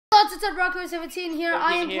guys, it's Rocker17 here.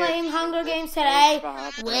 I am playing Hunger Games today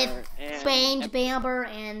with Bange, Bamber,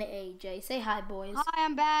 and AJ. Say hi, boys. Hi,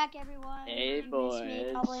 I'm back, everyone. Hey, boys. Me,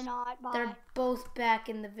 probably not. Bye. They're both back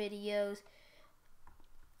in the videos.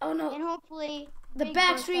 Oh no! And hopefully, the Big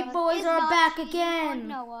Backstreet Bertha Boys is are not back cheating again. on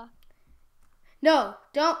Noah. No,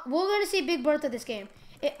 don't. We're gonna see Big Bertha this game.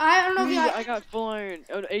 I don't know if you. I got full iron.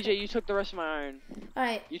 Oh, AJ, you took the rest of my iron. All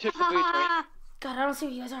right. You took the boots, right? God, I don't see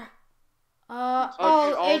where you guys are.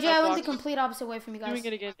 dude, AJ, I went the complete opposite way from you guys. Doing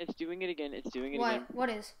it again. It's doing it again. It's doing it again. What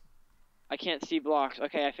is? I can't see blocks.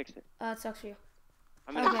 Okay, I fixed it. It sucks for you.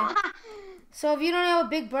 Okay. So if you don't know what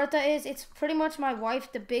Big Bertha is, it's pretty much my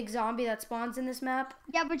wife, the big zombie that spawns in this map.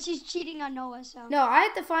 Yeah, but she's cheating on Noah, so. No, I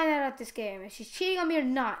had to find out at this game if she's cheating on me or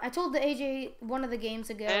not. I told the AJ one of the games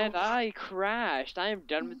ago. And I crashed. I am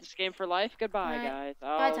done with this game for life. Goodbye, guys.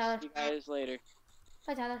 I'll Tyler. see you guys later.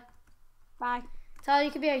 Bye, Tyler. Bye. Tyler,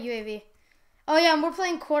 you can be our UAV. Oh yeah, and we're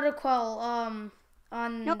playing Quarter Quell on.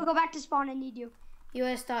 No, go back to spawn. I need you.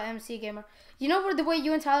 US.MC gamer. You know where the way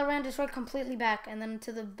you and Tyler ran just right completely back and then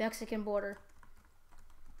to the Mexican border.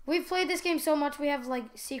 We've played this game so much we have like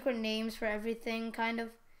secret names for everything, kind of.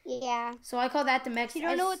 Yeah. So I call that the Mexican.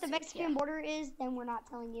 If you don't know what the Mexican border is, then we're not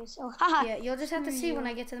telling you. So yeah, you'll just have to see when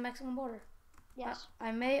I get to the Mexican border. Yes.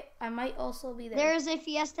 I might also be there. There's a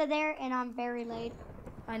fiesta there, and I'm very late.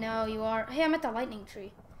 I know you are. Hey, I'm at the lightning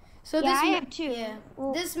tree. So yeah, this I have two. Yeah.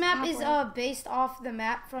 Well, this map is based off the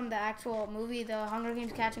map from the actual movie, The Hunger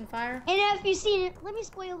Games: Catching Fire. And if you've seen it, let me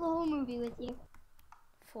spoil the whole movie with you.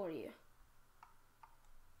 For you.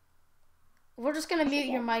 We're just gonna mute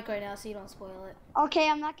your mic right now so you don't spoil it. Okay,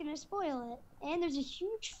 I'm not gonna spoil it. And there's a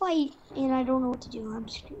huge fight, and I don't know what to do. I'm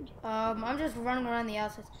screwed. I'm just running around the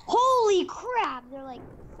outside. Holy crap! They're like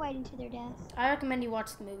fighting to their death. I recommend you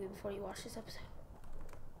watch the movie before you watch this episode.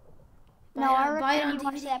 No, I recommend you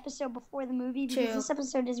watch the episode before the movie because this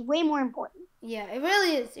episode is way more important. Yeah, it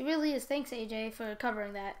really is. It really is. Thanks, AJ, for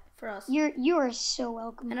covering that for us. You are so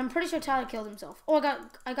welcome. And I'm pretty sure Tyler killed himself. Oh,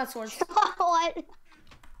 I got swords. What?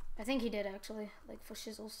 I think he did actually, like for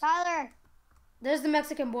shizzles. Tyler. There's the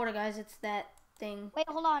Mexican border, guys. It's that thing. Wait,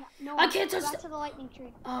 hold on. No, I can't touch to the lightning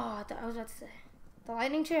tree. Oh, I was about to say the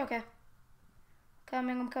lightning tree. Okay.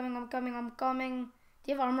 I'm coming.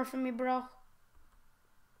 Do you have armor for me, bro?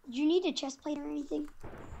 Do you need a chest plate or anything?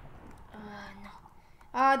 No.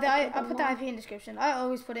 I put the IP in description. I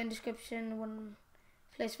always put in description when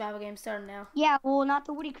play survival games starting now. Yeah, well, not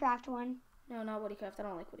the Woodycraft one. No, not Woodycraft. I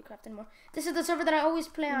don't like Woodycraft anymore. This is the server that I always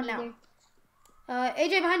play on now. AJ,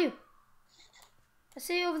 behind you. I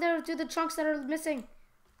see you over there through the trunks that are missing.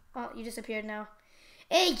 Oh, you disappeared now.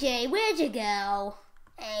 AJ, where'd you go?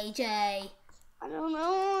 AJ. I don't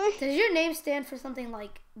know. Does your name stand for something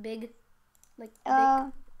like big? Like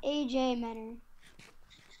AJ Menor.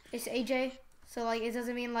 It's AJ? So like it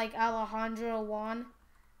doesn't mean like Alejandro Juan?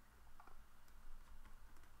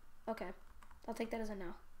 Okay. I'll take that as a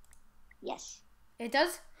no. Yes. It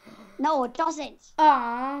does? No, it doesn't.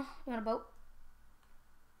 Aw. You want a boat?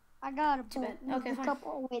 I got a boat. Too bad. Okay, fine.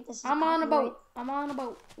 Wait, this is I'm on a boat. I'm on a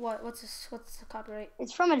boat. What? What's the copyright?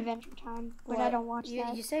 It's from Adventure Time, but I don't watch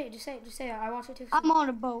that. You say it. I watch it too. I'm on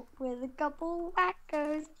a boat with a couple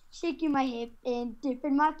whackers, shaking my hip and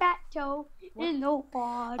dipping my fat toe in the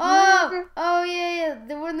water. Oh yeah.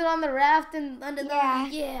 When they're on the raft and under the...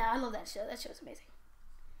 Yeah, I love that show. That show's amazing.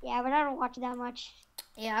 Yeah, but I don't watch it that much.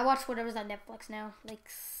 Yeah, I watch whatever's on Netflix now. Like,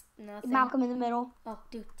 nothing. Malcolm in the Middle. Oh,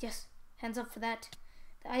 dude, yes. Hands up for that.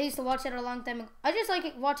 I used to watch that a long time ago. I just like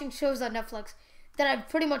watching shows on Netflix that I've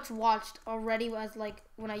pretty much watched already as like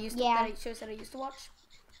when I used to shows that I used to watch.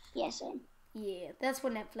 Yeah, same. Yeah, that's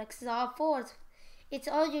what Netflix is all for. It's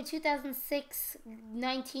all your 2006,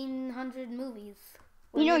 1900 movies.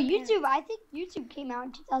 You know, YouTube, I think YouTube came out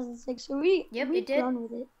in 2006, so we it did. Done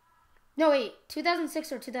with it. No, wait,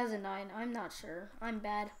 2006 or 2009? I'm not sure. I'm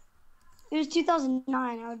bad. It was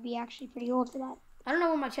 2009. I would be actually pretty old for that. I don't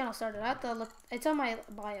know when my channel started. I have to look. It's on my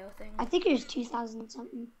bio thing. I think it was 2000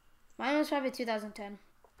 something. Mine was probably 2010.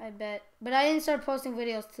 I bet. But I didn't start posting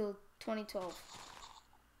videos till 2012.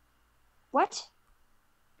 What?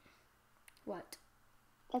 What?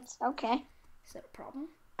 That's okay. Is that a problem?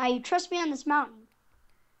 Now you trust me on this mountain.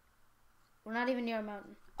 We're not even near a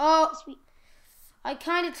mountain. Oh, sweet. I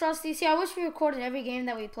kind of trust these. See, I wish we recorded every game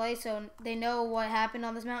that we play so they know what happened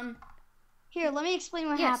on this mountain. Here, let me explain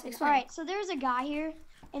what happened. Explain. All right, so there's a guy here,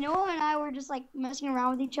 and Noah and I were just like messing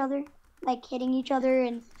around with each other, like hitting each other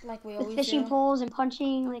and like we with always fishing do. poles and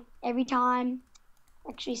punching like every time.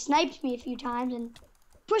 Actually sniped me a few times and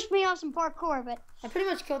pushed me off some parkour, but I pretty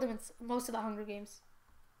much killed him in most of the Hunger Games.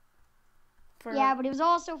 Yeah, but it was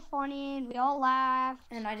all so funny, and we all laughed.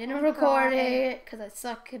 And I didn't record it because I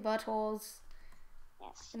suck at buttholes.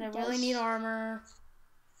 Yes. And I really need armor.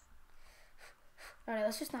 Alright,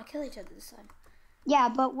 let's just not kill each other this time. Yeah,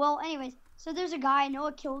 but, well, anyways. So there's a guy,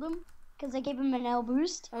 Noah killed him because I gave him an L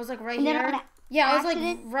boost. I was like right here. Yeah, I was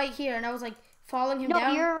like right here, and I was like following him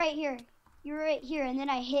down. No, you're right here. You were right here, and then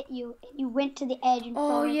I hit you, and you went to the edge and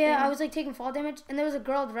fell right yeah, there. I was like taking fall damage, and there was a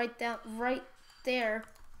girl right there,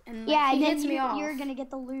 and like, yeah, he and hits then me off. You're gonna get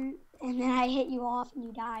the loot, and then I hit you off, and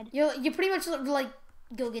you died. You pretty much like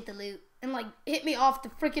go get the loot, and like hit me off the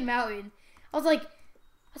freaking mountain. I was like,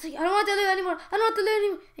 I don't want the loot anymore. I don't want the loot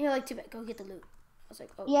anymore. And you're like, too bad, go get the loot. I was like,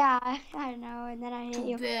 oh. Yeah, I know, and then I hit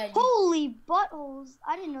you. Too bad. Holy buttholes!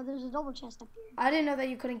 I didn't know there was a double chest up here. I didn't know that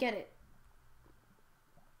you couldn't get it.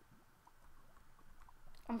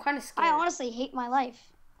 I'm kind of scared. I honestly hate my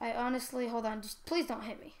life. Hold on, just please don't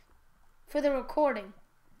hit me. For the recording.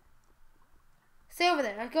 Stay over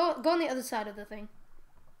there. Go on the other side of the thing.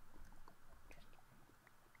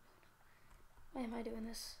 Why am I doing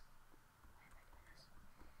this?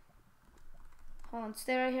 Hold on,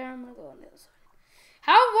 stay right here. I'm gonna go on the other side.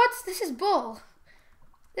 This is bull.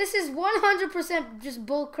 This is 100% just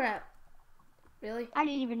bull crap. Really? I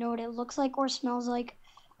didn't even know what it looks like or smells like.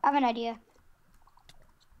 I have an idea.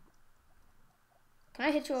 Can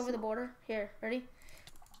I hit you over the border? Here, ready?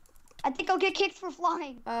 I think I'll get kicked for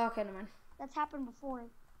flying. Oh, okay, never mind. That's happened before.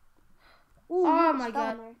 Ooh, oh my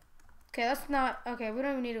god. Okay, that's not... Okay, we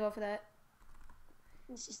don't even need to go for that.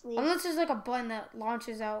 Let's just leave. Unless there's like a button that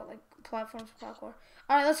launches out like platforms for parkour.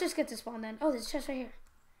 Alright, let's just get to spawn then. Oh, there's a chest right here.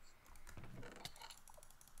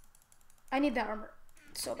 I need that armor.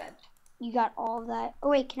 So bad. You got all of that. Oh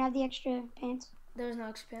wait, can I have the extra pants? There's no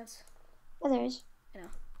extra pants. Oh, there is. You know,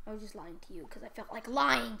 I was just lying to you because I felt like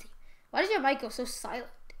lying to you. Why does your mic go so silent?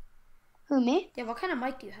 Who, me? Yeah, what kind of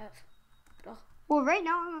mic do you have? Well, right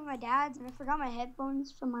now I'm at my dad's and I forgot my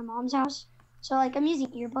headphones from my mom's house. So, like, I'm using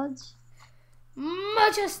earbuds.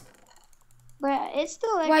 Muchas. But it's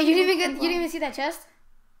still like... Why, you didn't even see that chest?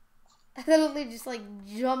 I literally just, like,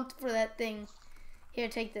 jumped for that thing. Here,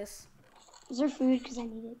 take this. Is there food? Because I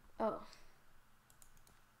need it. Oh.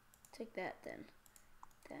 Take that, then.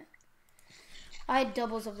 That. I had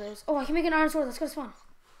doubles of those. Oh, I can make an iron sword. Let's go to spawn.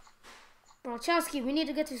 Bro, Chowski, we need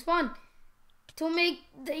to get to spawn. To make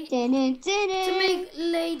lay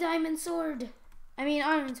diamond sword. I mean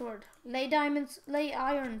iron sword. Lay iron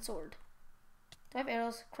sword. Do I have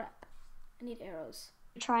arrows? Crap. I need arrows.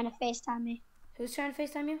 You're trying to FaceTime me. Who's trying to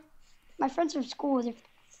FaceTime you? My friends from school. They're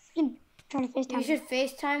freaking trying to FaceTime me. You should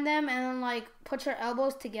FaceTime them and then like put your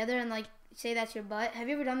elbows together and like say that's your butt. Have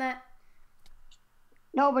you ever done that?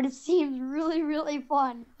 No, but it seems really, really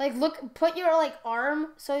fun. Like look, put your like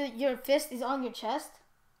arm so your fist is on your chest.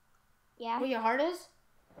 Yeah. Where your heart is.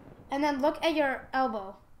 And then look at your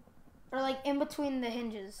elbow. Or like in between the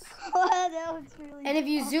hinges. That looks really And if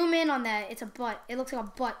you zoom in on that, it's a butt. It looks like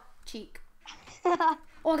a butt cheek. Oh,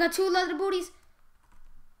 I got 2 leather booties.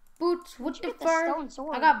 Boots with the fur.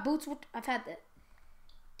 I got boots with... I've had that.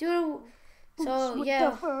 Dude. So,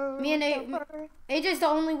 yeah. Me and AJ's the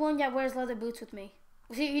only one that wears leather boots with me.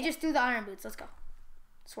 See, you just do the iron boots. Let's go.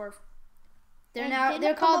 Swerve.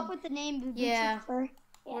 They're called... Up with the name Boots yeah. with fur.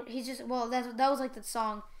 Yeah. He's just... Well, that was like the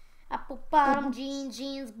song. Apple bottom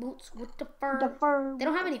jeans, boots with the fur. They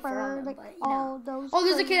don't have any fur on them, like but you know. Oh,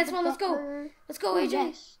 there's a kid at spawn. Let's go. Let's go, AJ.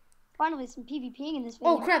 Yes. Finally, some PvPing in this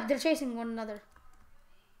video. Oh, crap. They're chasing one another.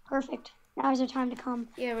 Perfect. Now is the time to come.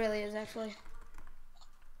 Yeah, it really is, actually.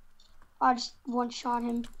 I'll just one-shot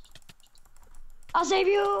him. I'll save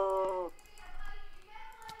you!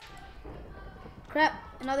 Crap.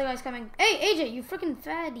 Another guy's coming. Hey, AJ, you freaking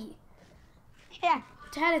fatty. Yeah.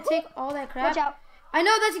 Had to take all that crap. Watch out. I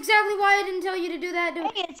know, that's exactly why I didn't tell you to do that, dude.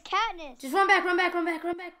 Hey, it's Katniss. Just run back. I'm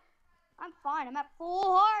fine. I'm at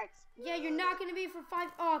full hearts. Yeah, you're not going to be for 5.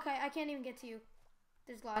 Oh, okay. I can't even get to you.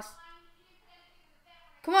 There's glass.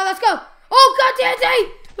 Come on, let's go. Oh, God,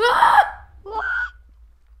 TNT! Ah!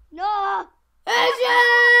 No. AJ!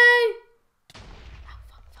 Oh,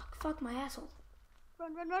 fuck, my asshole.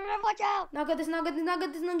 Run, watch out. Not good, this is not good. Not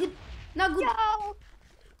good. No.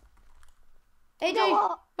 AJ,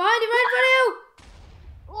 No. behind you, right in front of you.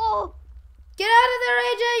 Oh. Get out of there,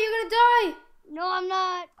 AJ. You're going to die. No, I'm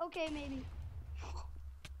not. Okay, maybe.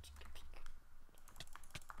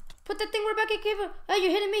 Put that thing, Rebecca. Hey,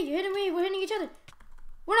 you're hitting me. We're hitting each other.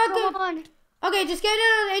 We're not good. Come on. Okay, just get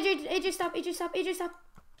it. AJ, stop.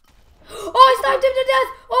 Oh, I sniped him to death.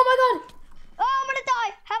 Oh, my God. Oh, I'm going to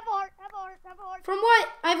die. Have a heart. From what?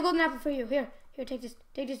 I have a golden apple for you. Here, take this.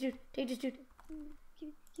 Take this, dude. Take it,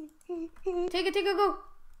 go.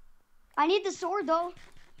 I need the sword, though.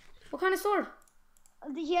 What kind of sword?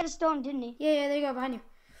 He had a stone, didn't he? Yeah, there you go, behind you.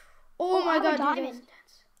 Oh my I have a god, dude, diamond.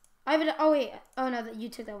 I have an. Oh wait. Oh no, you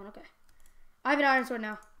took that one. Okay. I have an iron sword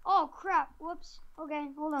now. Oh crap! Whoops. Okay,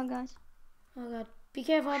 hold on, guys. Oh god, be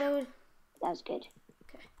careful, dude. That was good.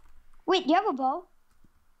 Okay. Wait, do you have a bow?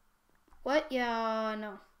 What? Yeah,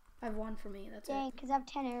 no. I have one for me. That's it. Dang, because I have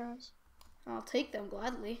 10 arrows. I'll take them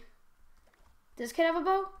gladly. Does this kid have a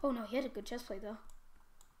bow? Oh no, he had a good chest plate though.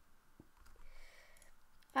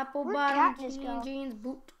 Apple Where'd bottom, Katniss go? jeans,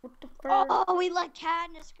 boot, what the fur? Oh, we let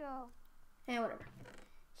Katniss go. Yeah, whatever.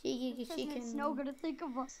 She can. It's no good to think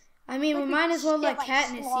of us. I mean, Like we we might as well just let get,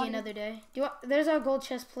 Katniss see slaughtered. another day. There's our gold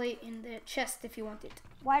chest plate in the chest if you want it.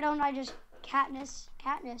 Why don't I just Katniss?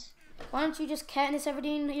 Why don't you just Katniss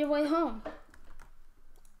everything your way home?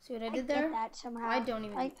 See what I did there? Get that somehow. I don't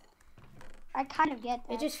even. I kind of get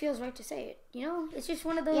that. It just feels right to say it. You know, it's just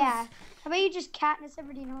one of those. Yeah. How about you just Katniss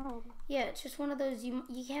everything home? Yeah, it's just one of those you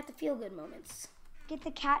have to feel good moments. Get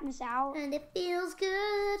the Katniss out. And it feels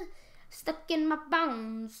good, stuck in my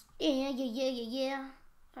bones. Yeah.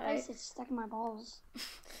 All I right. said stuck in my balls.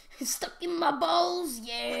 Stuck in my balls,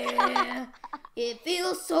 yeah. It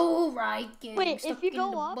feels so right. Wait, stuck if you in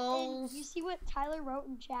go the up balls. and you see what Tyler wrote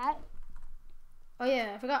in chat, Oh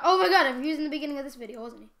yeah, I forgot. Oh my god, he was in the beginning of this video,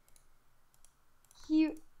 wasn't he? I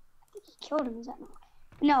think he killed him. Is that not?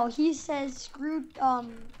 No, he says screw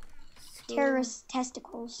terrorist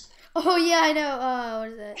testicles. Oh yeah, I know. What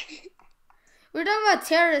is that? We were talking about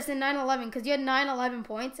terrorists in 9/11 because you had 9/11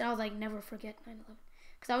 points, and I was like, never forget 9/11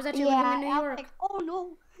 because I was actually living in New York. Like, oh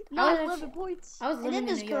no, I was 9/11 points. I was living and then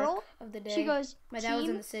in this New girl, York of the day. she goes, my dad was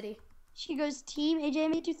in the city. She goes, Team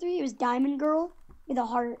AJ823. It was Diamond Girl with a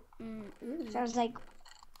heart. So I was like,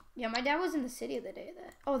 yeah, my dad was in the city of the day.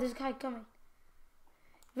 Oh, there's a guy coming.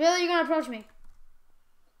 Really, you're gonna approach me?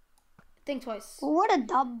 Think twice. what a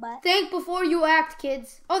dumb butt. Think before you act,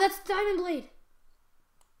 kids. Oh, that's Diamond Blade.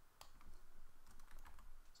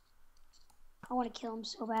 I want to kill him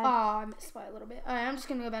so bad. Oh, I missed by a little bit. All right, I'm just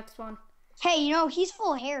gonna go back to spawn. Hey, you know, he's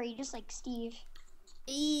full hairy, just like Steve.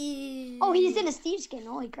 Oh, he's in a Steve skin.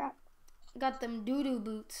 Holy crap. Got them doo-doo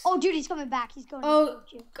boots. Oh, dude, he's coming back. He's going to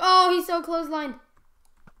shoot you. Oh, he's so clotheslined.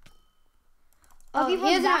 Oh, he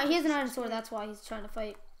he has runs an iron sword. That's why he's trying to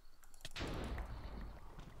fight.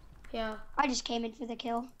 Yeah. I just came in for the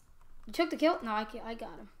kill. You took the kill? No, I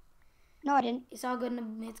got him. No, I didn't. It's all good.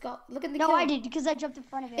 It's got. Look at the No, kill. I did because I jumped in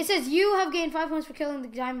front of it. It says you have gained 5 points for killing the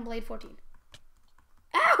Diamond Blade 14.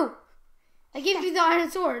 Ow! I gave you the iron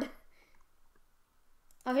sword.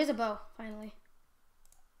 Oh, here's a bow, finally.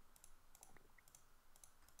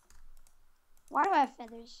 Why do I have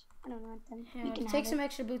feathers? I don't want them. Yeah, You can take have some it.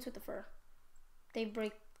 extra boots with the fur. They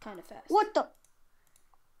break kind of fast. What the?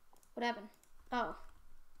 What happened? Oh.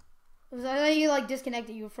 I thought you like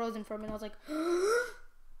disconnected. You were frozen for a minute. I was like,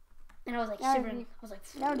 and I was like That would shivering. be- I was like,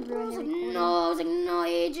 that would ruin I was the like, recording. no. I was like, no,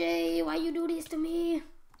 AJ, why you do this to me?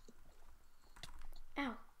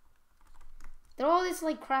 Ow. Throw all this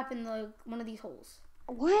like crap in one of these holes.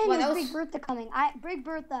 When Well, is that was- Big Bertha coming? Big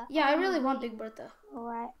Bertha. Yeah, I really want Big Bertha.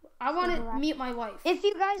 Alright. I want to Alright. meet my wife. If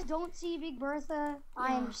you guys don't see Big Bertha, I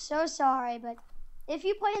Yeah. am so sorry, but if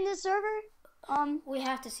you play in this server, We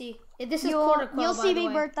have to see. This is quarter quell, you'll by see the Big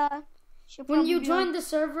way. Bertha. She'll When you probably be join like, the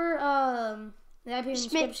server, the IP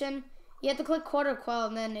inscription, you have to click quarter quell,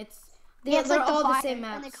 and then it's yeah, it's they're like all the fire same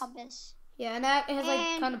and maps. the compass. Yeah, and that it has like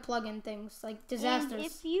And- kind of plug-in things like And disasters.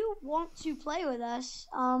 if you want to play with us,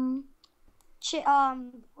 what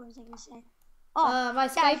was I gonna say? Oh, My yeah,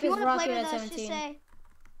 Skype if you is want to play Rocket with at us, just 17. say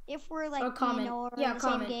if we're like Or comment. or Yeah, in the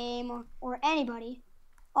comment. same game or anybody.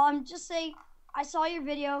 Just say I saw your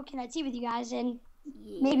video. Can I team with you guys? And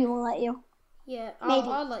maybe we'll let you. Yeah, maybe.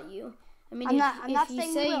 I'll let you. I mean, I'm if not you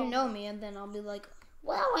saying say we you will. know me, and then I'll be like,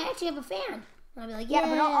 well, I actually have a fan. And I'll be like, Yeah,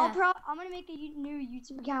 yeah. but I'm gonna make a new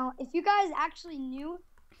YouTube account. If you guys actually knew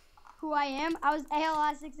who I am, I was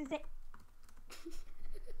ALS668.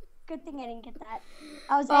 Good thing I didn't get that.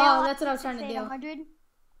 I was Oh, that's what I was trying to do. 100.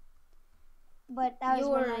 But that was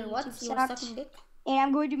You when were my YouTube what? You were sucked. sucking dick? And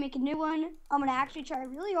I'm going to make a new one. I'm gonna actually try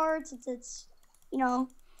really hard since it's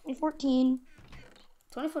 2014.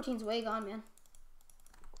 2014's way gone, man.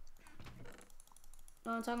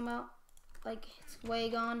 Know what I'm talking about? Like, it's way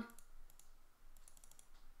gone.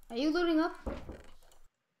 Are you looting up?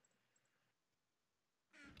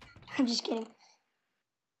 I'm just kidding.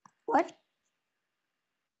 What?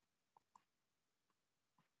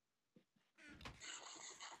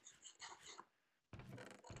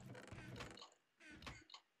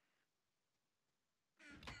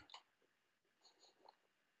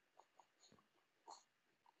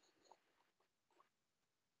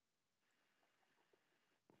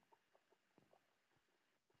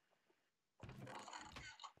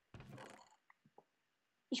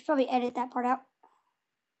 You should probably edit that part out.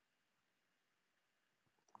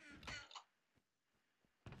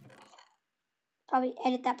 Probably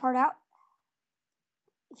edit that part out.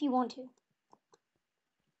 If you want to.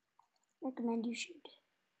 Recommend you should.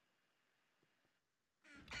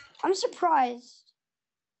 I'm surprised.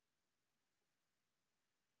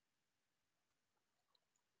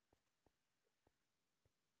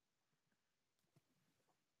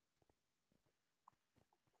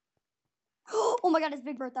 Oh my god, it's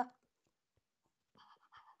Big Bertha.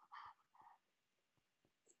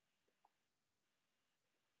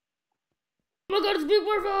 Oh my god, it's Big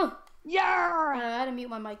Bertha! Yeah! I had to mute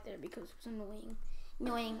my mic there because it was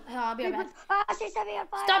annoying. I'll be right back. Set me on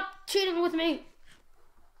fire. Stop cheating with me!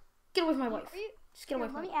 Get away from my wife. Just get away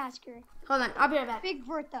from Let me. me ask her. Hold on, I'll be right back. Big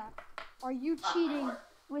Bertha, are you cheating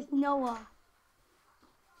with Noah?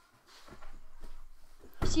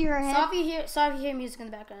 See her head? Sorry if you hear music in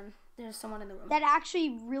the background. There's someone in the room. That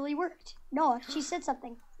actually really worked. Noah, she said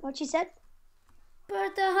something. What she said?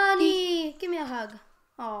 Bertha, honey, give me a hug.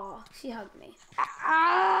 Oh, she hugged me.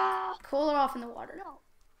 Ah! Cool her off in the water. No.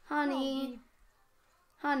 Honey.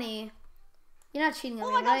 Honey. You're not cheating on Oh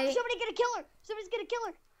me, my god, right? somebody's gonna kill her. Somebody's gonna kill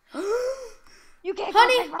her. You can't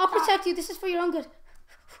Honey, go, I'll protect you. This is for your own good.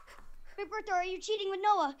 Big Bertha, are you cheating with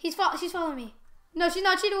Noah? She's following me. No, she's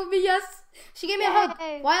not cheating with me, yes. She gave me a hug.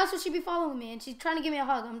 Yay. Why else would she be following me? And she's trying to give me a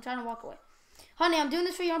hug. I'm trying to walk away. Honey, I'm doing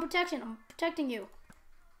this for your own protection. I'm protecting you.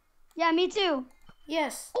 Yeah, me too.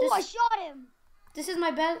 Yes. Oh, I shot him. This is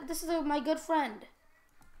my my good friend.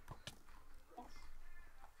 Yes.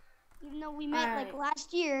 Even though we met like Alright.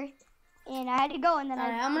 last year, and I had to go, and then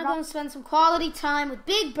Alright, I'm gonna go and spend some quality time with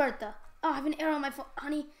Big Bertha. Oh, I have an arrow on my phone.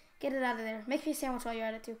 Honey, get it out of there. Make me a sandwich while you're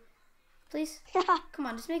at it too. Please? Come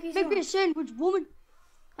on, just make me a Make me a sandwich. sandwich, woman.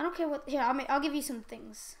 I don't care what. Here, I'll give you some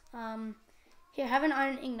things. Here, have an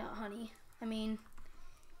iron ingot, honey. I mean,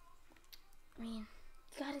 you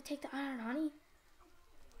gotta take the iron, honey.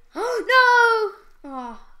 Oh no!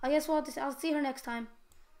 Oh, I guess I'll see her next time.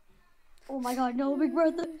 Oh my god, no, Big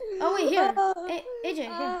Bertha. Oh wait, here, hey,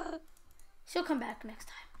 AJ, here. She'll come back next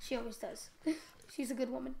time. She always does. She's a good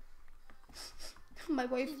woman. My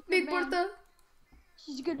wife, Big Bertha.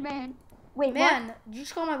 She's a good man. Wait, man, what? did you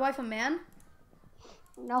just call my wife a man?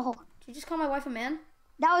 No. Did you just call my wife a man?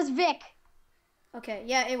 That was Vic. Okay,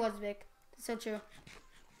 yeah, it was Vic. That's so true.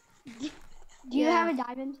 Do you have a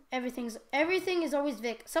diamond? Everything is always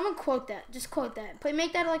Vic. Someone quote that. Just quote that.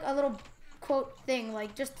 Make that like a little quote thing,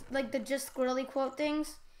 like just squirrely quote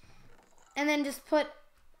things, and then just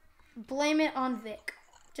blame it on Vic.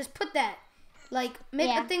 Just put that. Like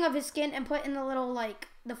make a thing of his skin and put in the little like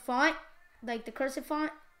the font, like the cursive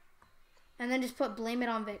font, and then just put blame it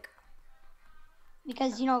on Vic.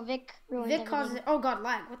 Because you know Vic ruined Vic everything. causes it. Oh god,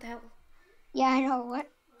 lag. What the hell? Yeah, I know. What?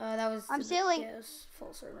 That was. I'm sailing. Yeah, it was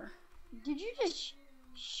full server. Did you just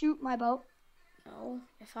shoot my boat? No.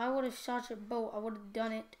 If I would have shot your boat, I would have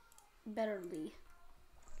done it betterly.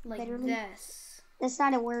 Like this. That's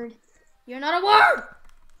not a word. You're not a word!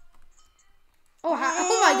 Oh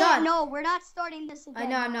my god! No, we're not starting this again. I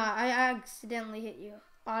know I'm not. I accidentally hit you.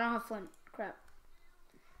 Oh, I don't have flint. Crap.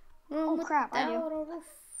 Oh crap, I do.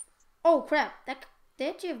 Oh crap. They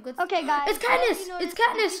actually have good. Okay, guys. It's Katniss! It's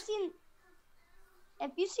Katniss!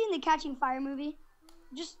 If you've seen the Catching Fire movie,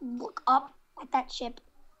 just look up at that ship.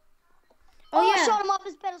 Oh yeah. I shot him off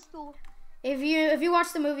his pedestal. If you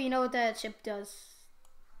watch the movie, you know what that ship does.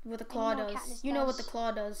 What the claw does. Katniss You know does. what the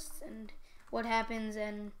claw does and what happens,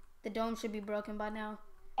 and the dome should be broken by now.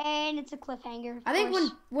 And it's a cliffhanger. I think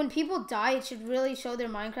when people die, it should really show their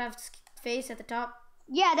Minecraft face at the top.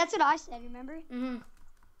 Yeah, that's what I said. Remember? Mhm.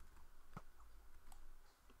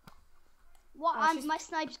 Well, my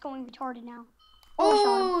snipe's going retarded now.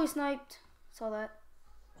 Oh, sniped. Saw that.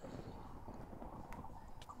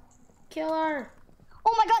 Kill her.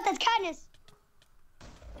 Oh my god, that's Katniss.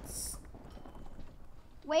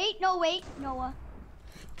 Wait, Noah.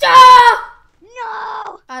 Ah!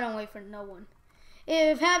 No! I don't wait for no one.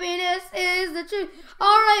 If happiness is the truth.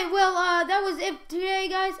 Alright, well, that was it today,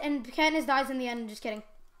 guys. And Katniss dies in the end. Just kidding.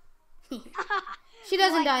 She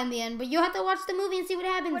doesn't die in the end, but you have to watch the movie and see what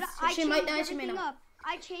happens. She might die, she may not.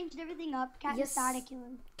 I changed everything up. Katniss died, I killed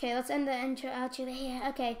him. Okay, let's end the intro outro here.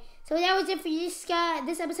 Okay, so that was it for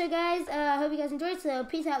this episode, guys. I hope you guys enjoyed. So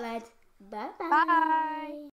peace out, lads. Bye-bye. Bye.